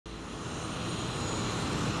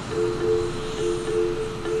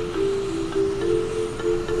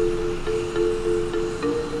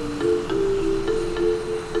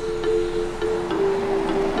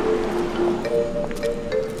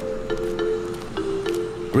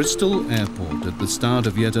Bristol Airport at the start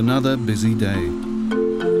of yet another busy day.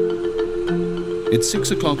 It's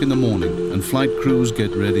 6 o'clock in the morning and flight crews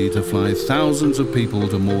get ready to fly thousands of people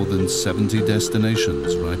to more than 70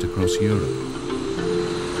 destinations right across Europe.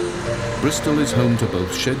 Bristol is home to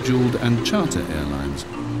both scheduled and charter airlines,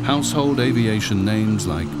 household aviation names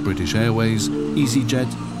like British Airways,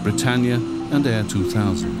 EasyJet, Britannia and Air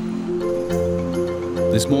 2000.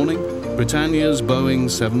 This morning, Britannia's Boeing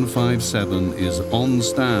 757 is on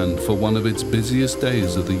stand for one of its busiest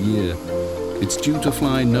days of the year. It's due to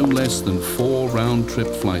fly no less than 4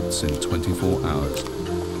 round-trip flights in 24 hours.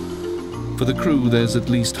 For the crew, there's at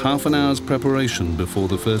least half an hour's preparation before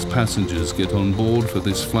the first passengers get on board for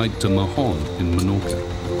this flight to Mahon in Menorca.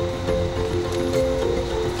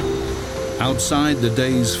 Outside, the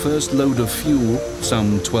day's first load of fuel,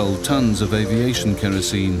 some 12 tons of aviation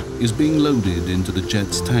kerosene, is being loaded into the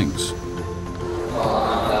jet's tanks.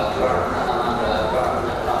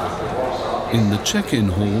 In the check-in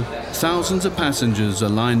hall, thousands of passengers are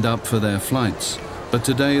lined up for their flights, but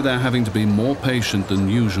today they're having to be more patient than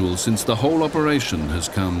usual since the whole operation has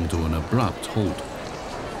come to an abrupt halt.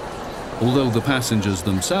 Although the passengers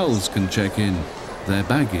themselves can check in, their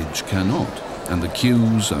baggage cannot, and the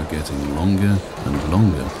queues are getting longer and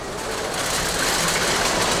longer.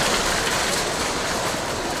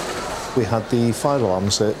 We had the fire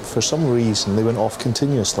alarms that, for some reason, they went off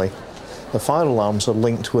continuously. The fire alarms are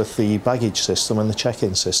linked with the baggage system and the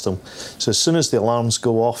check-in system. So as soon as the alarms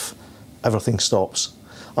go off, everything stops.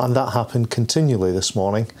 And that happened continually this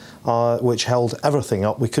morning, which held everything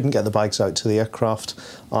up. We couldn't get the bags out to the aircraft.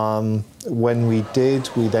 When we did,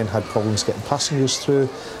 we then had problems getting passengers through,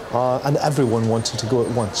 and everyone wanted to go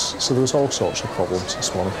at once. So there was all sorts of problems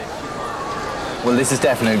this morning. Well, this is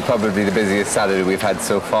definitely probably the busiest Saturday we've had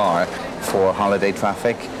so far for holiday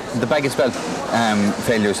traffic. The baggage belt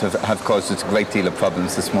failures have caused us a great deal of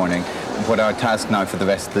problems this morning. What our task now for the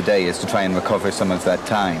rest of the day is to try and recover some of that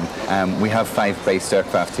time. We have 5 based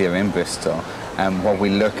aircraft here in Bristol. What we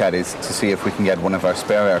look at is to see if we can get one of our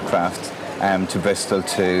spare aircraft to Bristol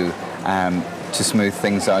to smooth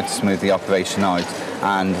things out, to smooth the operation out,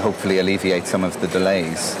 and hopefully alleviate some of the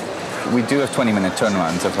delays. We do have 20-minute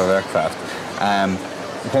turnarounds of our aircraft.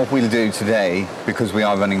 What we'll do today, because we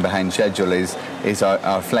are running behind schedule, is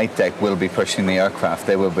our flight deck will be pushing the aircraft.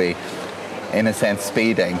 They will be, in a sense,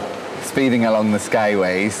 speeding along the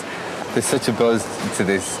skyways. There's such a buzz to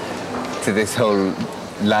this whole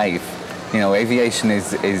life. You know, aviation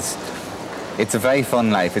it's a very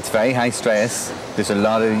fun life. It's very high stress. There's a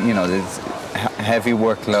lot of, there's heavy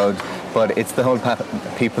workload, but it's the whole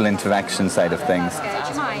people interaction side of things.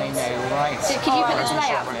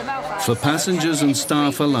 For passengers and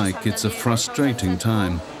staff alike, it's a frustrating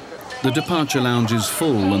time. The departure lounge is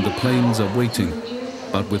full and the planes are waiting.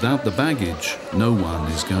 But without the baggage, no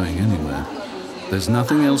one is going anywhere. There's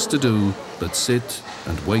nothing else to do but sit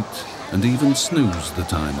and wait and even snooze the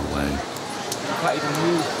time away.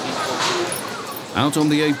 Out on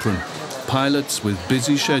the apron, pilots with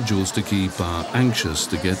busy schedules to keep are anxious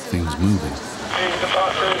to get things moving.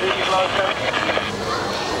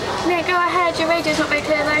 Yeah, go ahead. Your radio's not very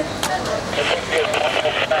clear though.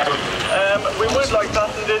 We would like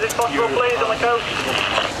passengers, if possible, please, on the coast.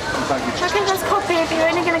 I can just copy if you're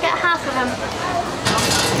only going to get half of them.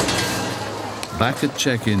 Back at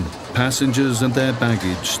check-in, passengers and their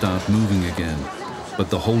baggage start moving again, but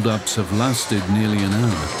the hold-ups have lasted nearly an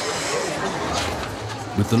hour.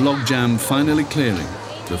 With the logjam finally clearing,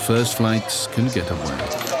 the first flights can get away.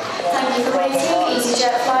 Thank you for waiting.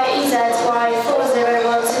 EasyJet flight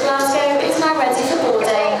EZ-Y401 to Glasgow is now ready for boarding.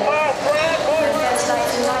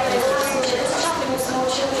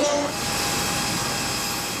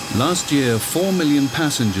 Last year, 4 million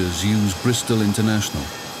passengers used Bristol International,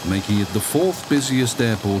 making it the 4th busiest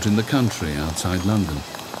airport in the country outside London.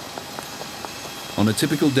 On a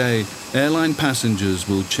typical day, airline passengers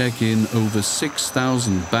will check in over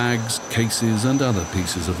 6,000 bags, cases and other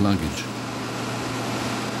pieces of luggage.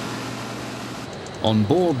 On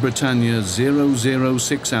board Britannia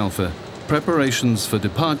 006 Alpha, preparations for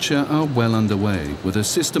departure are well underway, with a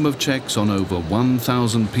system of checks on over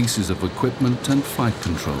 1,000 pieces of equipment and flight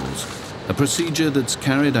controls, a procedure that's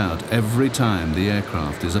carried out every time the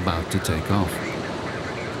aircraft is about to take off.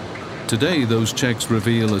 Today, those checks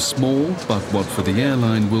reveal a small, but what for the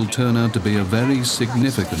airline will turn out to be a very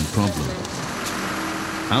significant problem.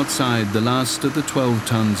 Outside, the last of the 12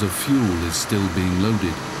 tons of fuel is still being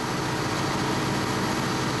loaded.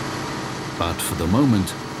 But for the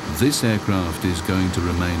moment, this aircraft is going to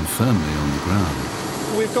remain firmly on the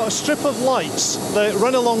ground. We've got a strip of lights that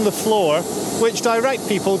run along the floor which direct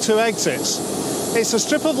people to exits. It's a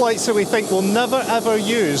strip of lights that we think we'll never ever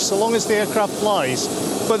use so long as the aircraft flies,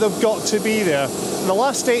 but they've got to be there. The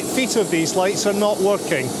last 8 feet of these lights are not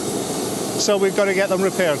working, so we've got to get them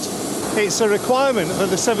repaired. It's a requirement of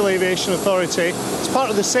the Civil Aviation Authority. It's part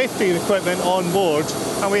of the safety equipment on board,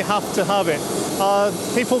 and we have to have it.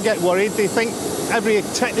 People get worried. They think every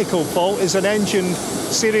technical fault is an engine,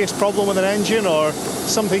 serious problem with an engine or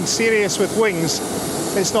something serious with wings.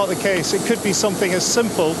 It's not the case. It could be something as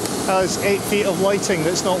simple as 8 feet of lighting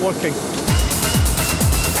that's not working.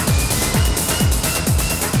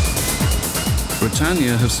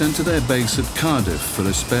 Britannia have sent to their base at Cardiff for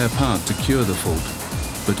a spare part to cure the fault.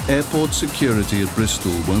 But airport security at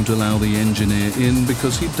Bristol won't allow the engineer in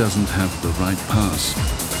because he doesn't have the right pass.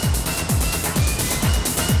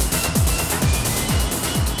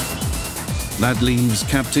 That leaves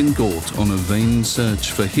Captain Gort on a vain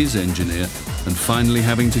search for his engineer and finally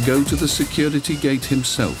having to go to the security gate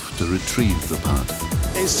himself to retrieve the part.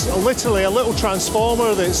 It's literally a little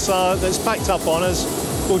transformer that's backed up on us.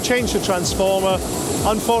 We'll change the transformer.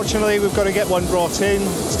 Unfortunately, we've got to get one brought in.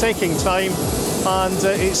 It's taking time, and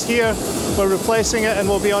it's here. We're replacing it, and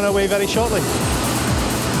we'll be on our way very shortly.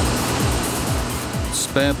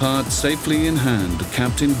 Spare part safely in hand,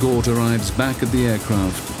 Captain Gort arrives back at the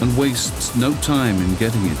aircraft and wastes no time in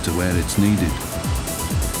getting it to where it's needed.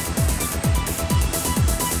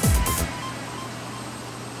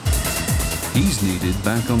 He's needed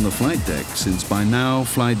back on the flight deck since by now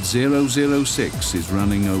Flight 006 is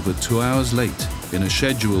running over 2 hours late in a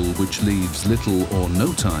schedule which leaves little or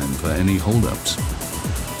no time for any hold-ups.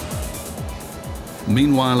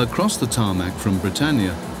 Meanwhile, across the tarmac from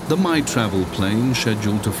Britannia, the My Travel plane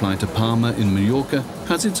scheduled to fly to Palma in Mallorca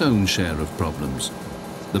has its own share of problems.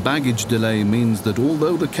 The baggage delay means that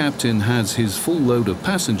although the captain has his full load of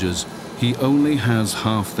passengers, he only has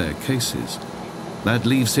half their cases. That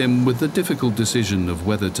leaves him with the difficult decision of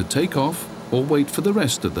whether to take off or wait for the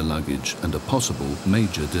rest of the luggage and a possible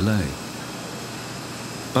major delay.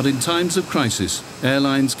 But in times of crisis,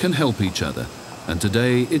 airlines can help each other, and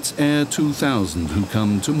today it's Air 2000 who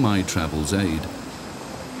come to My Travel's aid.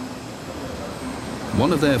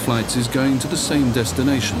 One of their flights is going to the same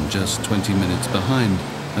destination just 20 minutes behind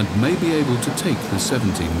and may be able to take the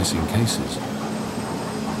 70 missing cases.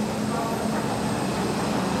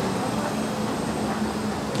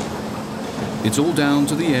 It's all down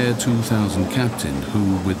to the Air 2000 captain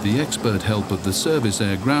who, with the expert help of the service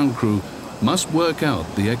air ground crew, must work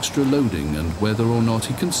out the extra loading and whether or not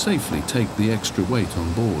he can safely take the extra weight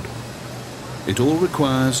on board. It all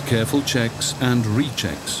requires careful checks and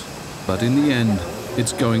rechecks, but in the end,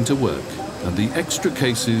 it's going to work, and the extra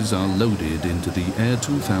cases are loaded into the Air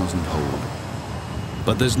 2000 hold.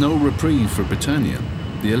 But there's no reprieve for Britannia.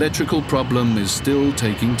 The electrical problem is still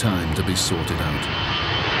taking time to be sorted out.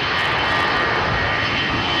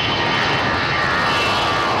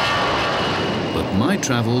 But My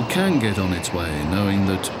Travel can get on its way, knowing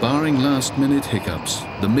that, barring last-minute hiccups,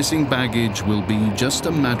 the missing baggage will be just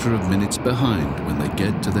a matter of minutes behind when they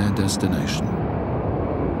get to their destination.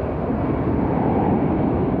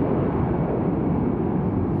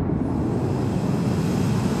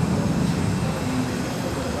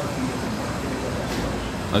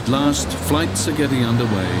 At last, flights are getting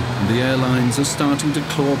underway and the airlines are starting to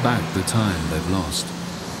claw back the time they've lost.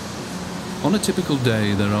 On a typical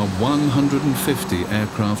day, there are 150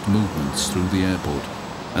 aircraft movements through the airport,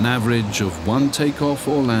 an average of one takeoff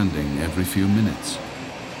or landing every few minutes.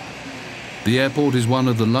 The airport is one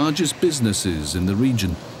of the largest businesses in the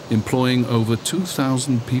region, employing over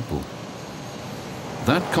 2,000 people.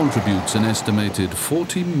 That contributes an estimated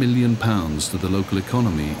 £40 million to the local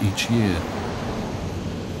economy each year.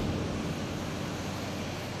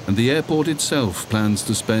 And the airport itself plans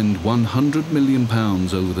to spend £100 million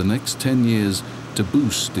over the next 10 years to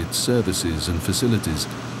boost its services and facilities.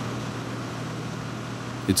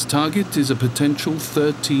 Its target is a potential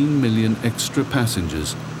 13 million extra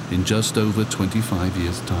passengers in just over 25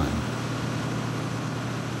 years' time.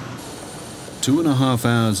 2.5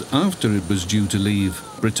 hours after it was due to leave,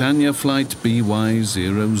 Britannia flight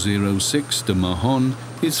BY006 to Mahon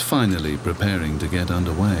is finally preparing to get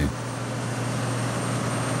underway.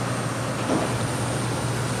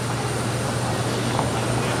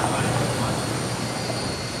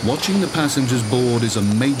 Watching the passengers board is a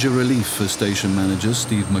major relief for station manager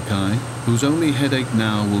Steve Mackay, whose only headache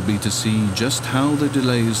now will be to see just how the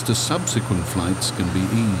delays to subsequent flights can be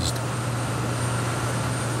eased.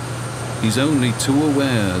 He's only too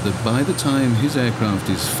aware that by the time his aircraft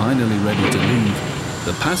is finally ready to leave,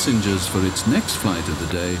 the passengers for its next flight of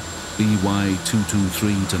the day,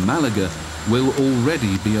 BY223 to Malaga, will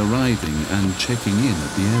already be arriving and checking in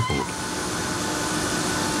at the airport.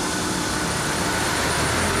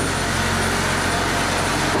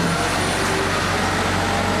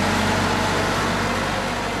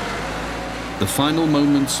 The final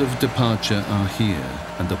moments of departure are here,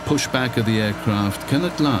 and the pushback of the aircraft can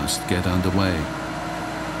at last get underway.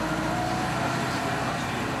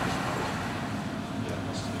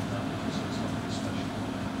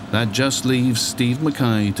 That just leaves Steve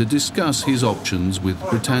Mackay to discuss his options with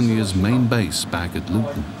Britannia's main base back at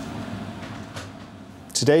Luton.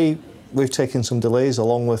 Today, we've taken some delays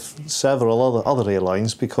along with several other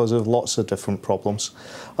airlines because of lots of different problems.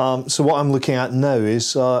 So what I'm looking at now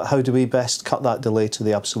is how do we best cut that delay to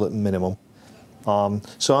the absolute minimum.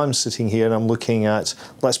 So I'm sitting here and I'm looking at,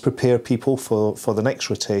 let's prepare people for the next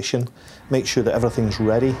rotation, make sure that everything's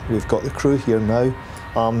ready. We've got the crew here now,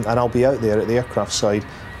 and I'll be out there at the aircraft side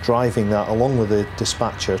driving that along with the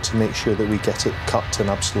dispatcher to make sure that we get it cut to an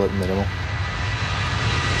absolute minimum.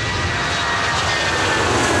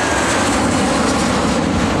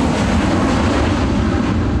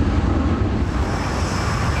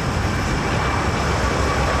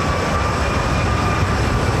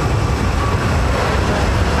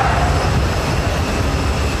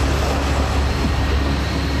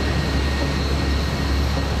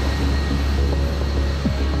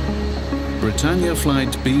 Britannia flight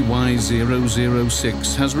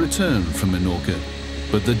BY006 has returned from Menorca,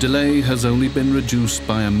 but the delay has only been reduced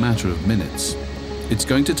by a matter of minutes. It's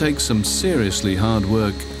going to take some seriously hard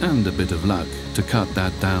work and a bit of luck to cut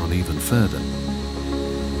that down even further.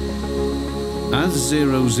 As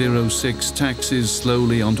 006 taxis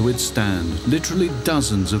slowly onto its stand, literally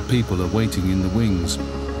dozens of people are waiting in the wings.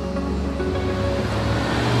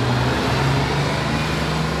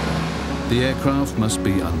 The aircraft must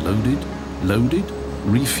be unloaded, loaded,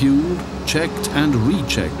 refueled, checked and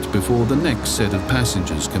rechecked before the next set of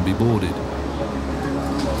passengers can be boarded.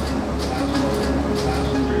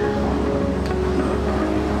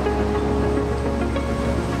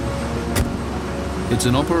 It's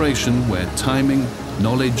an operation where timing,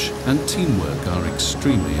 knowledge and teamwork are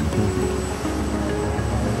extremely important.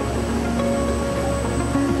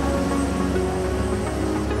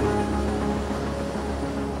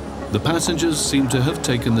 The passengers seem to have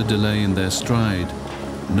taken the delay in their stride.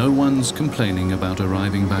 No one's complaining about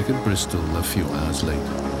arriving back at Bristol a few hours late.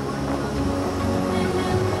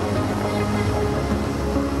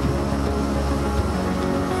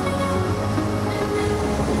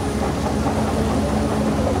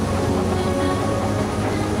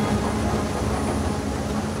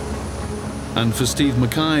 And for Steve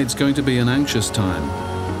Mackay, it's going to be an anxious time.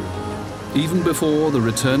 Even before the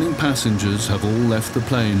returning passengers have all left the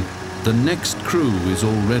plane, the next crew is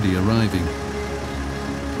already arriving.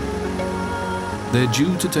 They're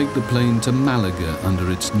due to take the plane to Malaga under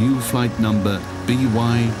its new flight number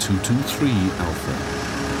BY223 Alpha.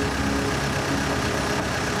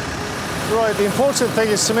 Right, the important thing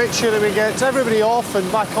is to make sure that we get everybody off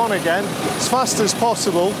and back on again as fast as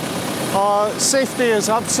possible. Safety is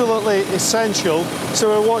absolutely essential, so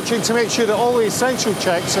we're watching to make sure that all the essential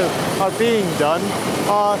checks are being done,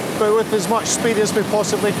 but with as much speed as we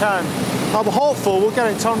possibly can. I'm hopeful we'll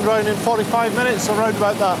get it turned around in 45 minutes, around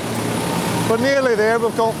about that. We're nearly there,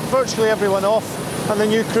 we've got virtually everyone off, and the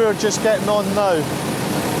new crew are just getting on now.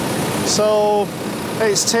 So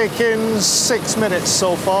it's taken 6 minutes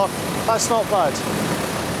so far. That's not bad.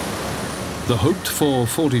 The hoped-for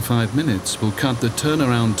 45 minutes will cut the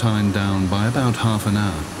turnaround time down by about half an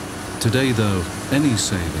hour. Today, though, any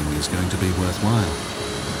saving is going to be worthwhile.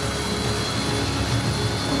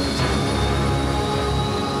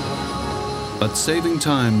 But saving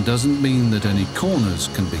time doesn't mean that any corners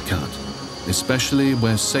can be cut, especially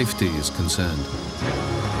where safety is concerned.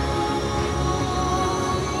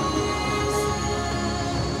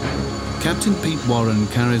 Captain Pete Warren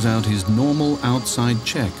carries out his normal outside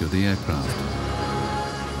check of the aircraft.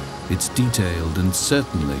 It's detailed and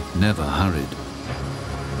certainly never hurried.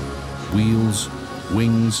 Wheels,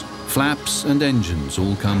 wings, flaps and engines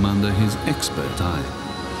all come under his expert eye.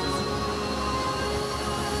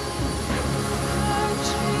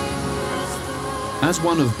 As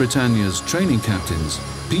one of Britannia's training captains,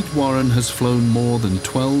 Pete Warren has flown more than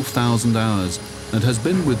 12,000 hours and has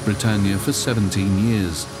been with Britannia for 17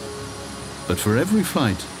 years. But for every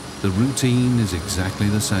flight, the routine is exactly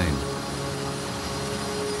the same.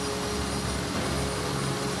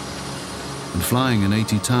 And flying an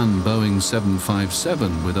 80-ton Boeing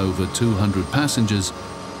 757 with over 200 passengers,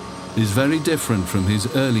 is very different from his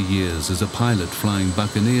early years as a pilot flying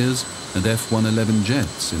Buccaneers and F-111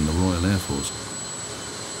 jets in the Royal Air Force.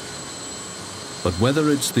 But whether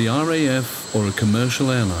it's the RAF or a commercial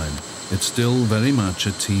airline, it's still very much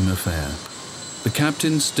a team affair. The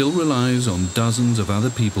captain still relies on dozens of other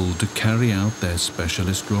people to carry out their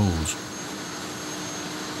specialist roles.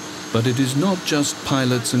 But it is not just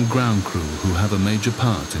pilots and ground crew who have a major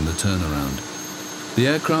part in the turnaround. The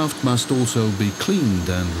aircraft must also be cleaned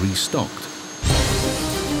and restocked.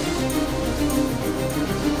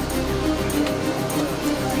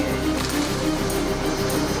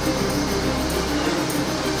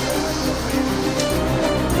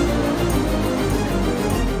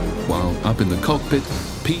 While up in the cockpit,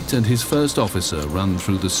 Pete and his first officer run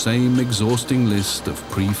through the same exhausting list of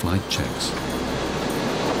pre-flight checks.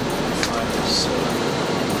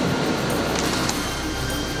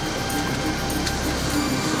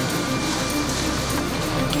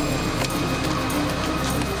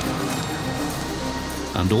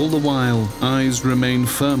 And all the while, eyes remain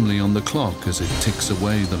firmly on the clock as it ticks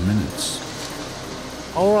away the minutes.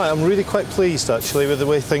 All right, I'm really quite pleased actually with the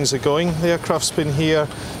way things are going. The aircraft's been here,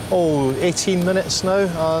 18 minutes now,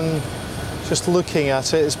 and just looking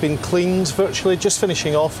at it, it's been cleaned virtually, just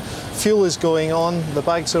finishing off. Fuel is going on, the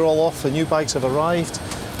bags are all off, the new bags have arrived.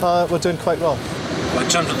 We're doing quite well. Well, in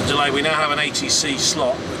terms of the delay, we now have an ATC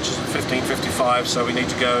slot, which is at 15:55, so we need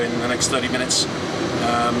to go in the next 30 minutes.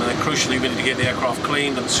 And then crucially, we need to get the aircraft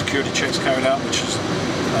cleaned and the security checks carried out, which is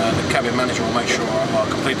the cabin manager will make sure are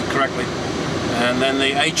completed correctly. And then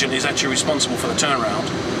the agent is actually responsible for the turnaround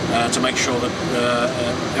to make sure that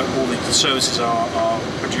all the services are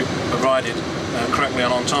provided correctly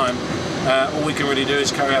and on time. All we can really do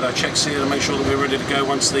is carry out our checks here to make sure that we're ready to go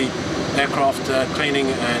once the aircraft cleaning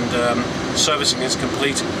and servicing is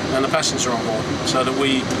complete and the passengers are on board, so that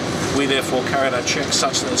we therefore carry out our checks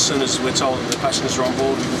such that as soon as we're told that the passengers are on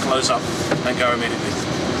board, we can close up and go immediately.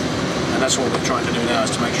 And that's what we're trying to do now, is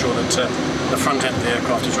to make sure that the front end of the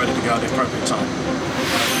aircraft is ready to go at the appropriate time.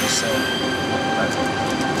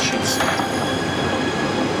 Sheets.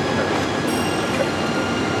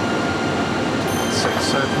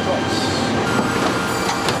 6 open box.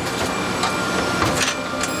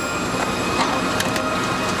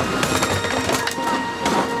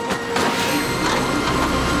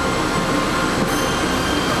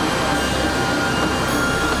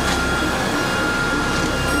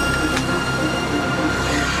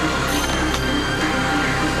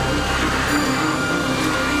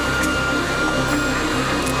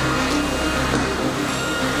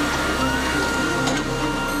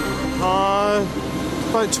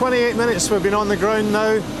 About 28 minutes we've been on the ground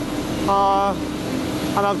now,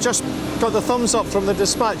 and I've just got the thumbs up from the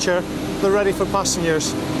dispatcher. They're ready for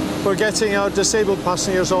passengers. We're getting our disabled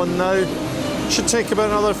passengers on now. Should take about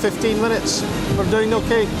another 15 minutes. We're doing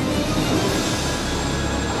okay.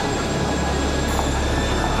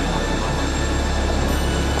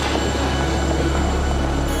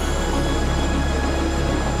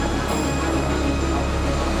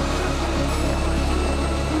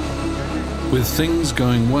 With things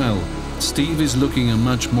going well, Steve is looking a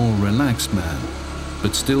much more relaxed man,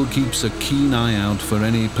 but still keeps a keen eye out for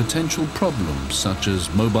any potential problems, such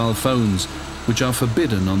as mobile phones, which are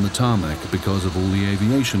forbidden on the tarmac because of all the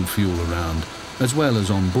aviation fuel around, as well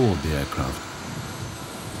as on board the aircraft.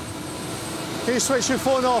 Can you switch your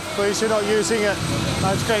phone off, please? You're not using it.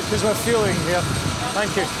 That's great, because we're fueling here.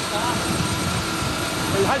 Thank you.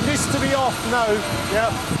 It needs to be off now.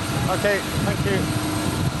 Yeah. Okay, thank you.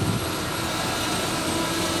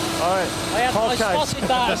 All right. I spotted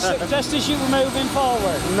that just as you were moving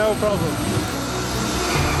forward. No problem.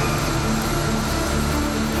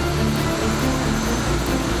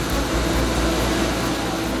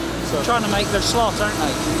 So, trying to make their slot, aren't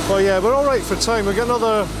they? Well, yeah, we're all right for time. We've got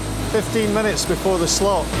another 15 minutes before the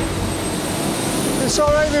slot. It's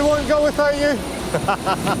all right, we won't go without you.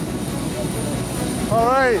 All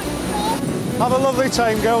right. Have a lovely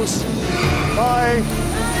time, girls. Bye.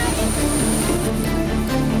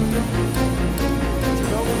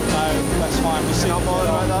 That's fine. We see not bothered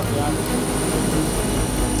about that.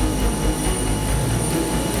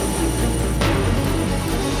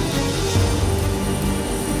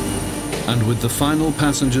 And with the final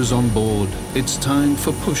passengers on board, it's time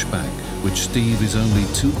for pushback, which Steve is only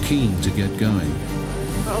too keen to get going.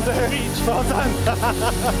 Well done.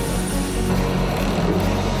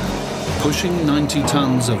 Pushing 90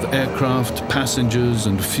 tons of aircraft, passengers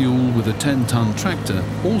and fuel with a 10-ton tractor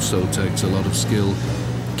also takes a lot of skill.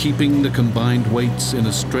 Keeping the combined weights in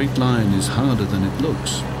a straight line is harder than it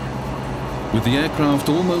looks. With the aircraft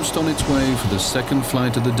almost on its way for the second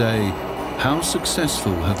flight of the day, How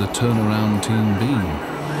successful have the turnaround team been?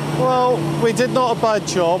 Well, we did not a bad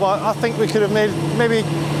job. I think we could have maybe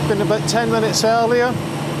been about 10 minutes earlier,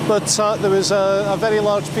 but there was a very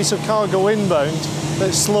large piece of cargo inbound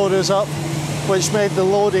that slowed us up, which made the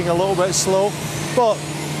loading a little bit slow. But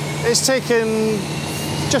it's taken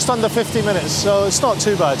just under 50 minutes, so it's not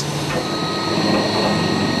too bad.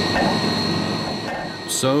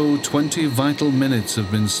 So 20 vital minutes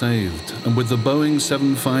have been saved, and with the Boeing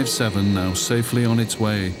 757 now safely on its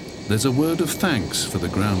way, there's a word of thanks for the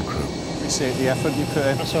ground crew. Appreciate the effort you put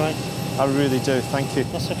in. That's all right. I really do, thank you.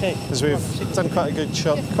 That's okay. Because we've done quite a good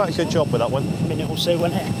job with that one. A minute or so,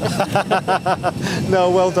 won't it?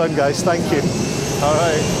 No, well done, guys. Thank you. All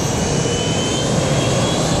right.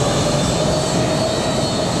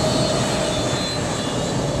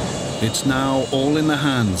 It's now all in the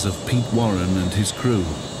hands of Pete Warren and his crew.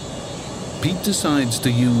 Pete decides to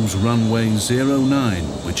use runway 09,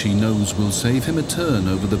 which he knows will save him a turn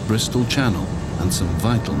over the Bristol Channel and some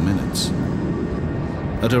vital minutes.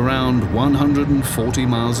 At around 140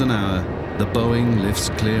 miles an hour, the Boeing lifts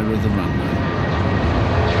clear of the runway.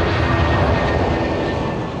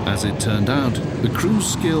 As it turned out, the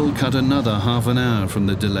crew's skill cut another half an hour from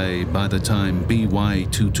the delay by the time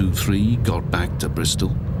BY223 got back to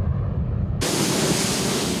Bristol.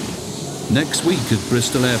 Next week at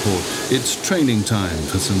Bristol Airport, it's training time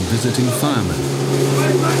for some visiting firemen.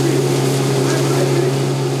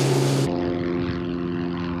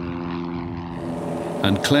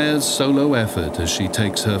 And Claire's solo effort as she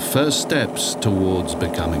takes her first steps towards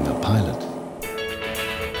becoming a pilot.